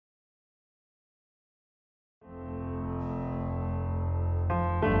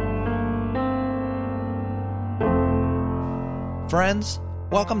Friends,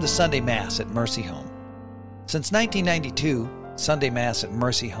 welcome to Sunday Mass at Mercy Home. Since 1992, Sunday Mass at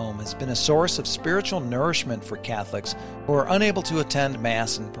Mercy Home has been a source of spiritual nourishment for Catholics who are unable to attend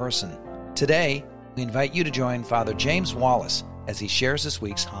Mass in person. Today, we invite you to join Father James Wallace as he shares this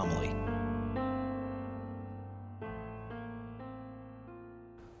week's homily.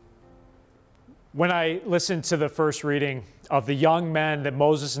 When I listened to the first reading of the young men that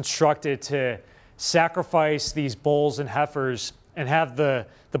Moses instructed to sacrifice these bulls and heifers and have the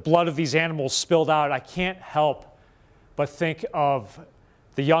blood of these animals spilled out, I can't help but think of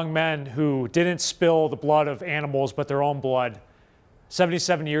the young men who didn't spill the blood of animals but their own blood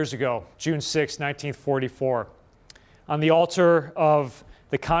 77 years ago, June 6, 1944. On the altar of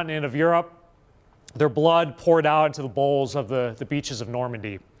the continent of Europe, their blood poured out into the bowls of the beaches of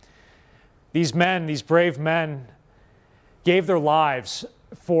Normandy. These men, these brave men, gave their lives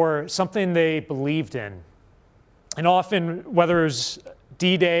for something they believed in. And often, whether it was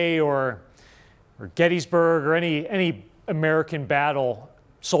D-Day or Gettysburg or any American battle,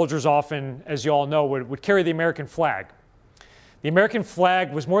 soldiers often, as you all know, would carry the American flag. The American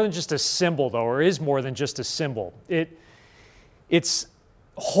flag was more than just a symbol, though, or is more than just a symbol. It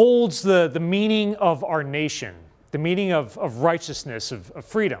holds the meaning of our nation, the meaning of righteousness, of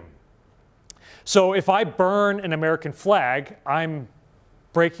freedom. So if I burn an American flag, I'm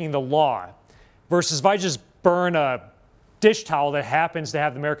breaking the law. Versus if I just burn a dish towel that happens to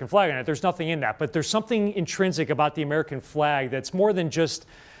have the American flag on it, there's nothing in that. But there's something intrinsic about the American flag that's more than just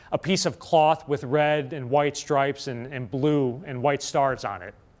a piece of cloth with red and white stripes and blue and white stars on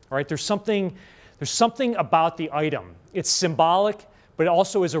it. All right? There's something about the item. It's symbolic, but it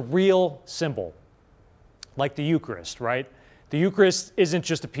also is a real symbol, like the Eucharist, right? The Eucharist isn't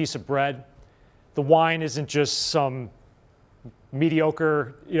just a piece of bread. The wine isn't just some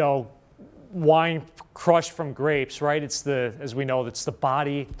mediocre, wine crushed from grapes, right? As we know, it's the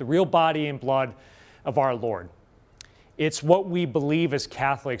body, the real body and blood of our Lord. It's what we believe as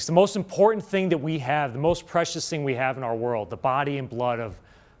Catholics, the most important thing that we have, the most precious thing we have in our world, the body and blood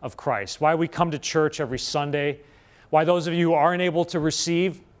of Christ. Why we come to church every Sunday, why those of you who aren't able to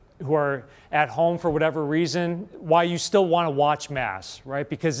receive, who are at home for whatever reason, why you still want to watch Mass, right?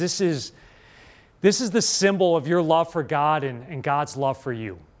 Because this is the symbol of your love for God and God's love for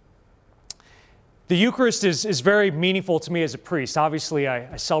you. The Eucharist is very meaningful to me as a priest. Obviously,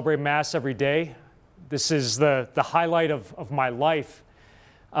 I celebrate Mass every day. This is the highlight of my life.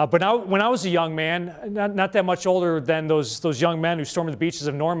 But when I was a young man, not that much older than those young men who stormed the beaches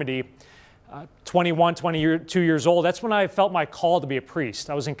of Normandy, 21, 22 years old, that's when I felt my call to be a priest.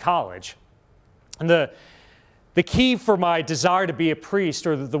 I was in college. And the key for my desire to be a priest,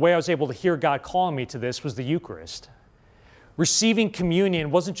 or the way I was able to hear God calling me to this, was the Eucharist. Receiving communion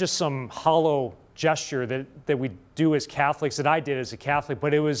wasn't just some hollow gesture that we do as Catholics, that I did as a Catholic,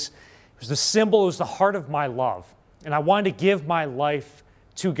 but it was the symbol, it was the heart of my love. And I wanted to give my life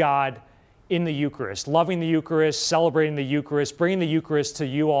to God in the Eucharist, loving the Eucharist, celebrating the Eucharist, bringing the Eucharist to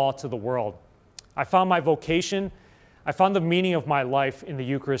you all, to the world. I found my vocation, I found the meaning of my life in the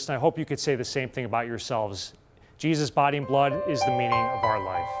Eucharist, and I hope you could say the same thing about yourselves. Jesus' body and blood is the meaning of our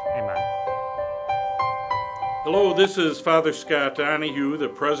life. Amen. Hello, this is Father Scott Donahue, the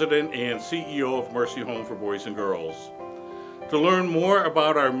President and CEO of Mercy Home for Boys and Girls. To learn more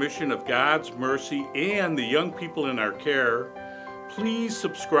about our mission of God's mercy and the young people in our care, please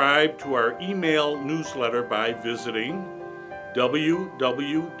subscribe to our email newsletter by visiting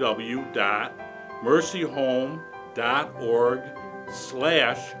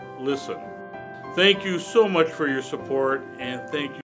www.mercyhome.org/listen. Thank you so much for your support, and thank you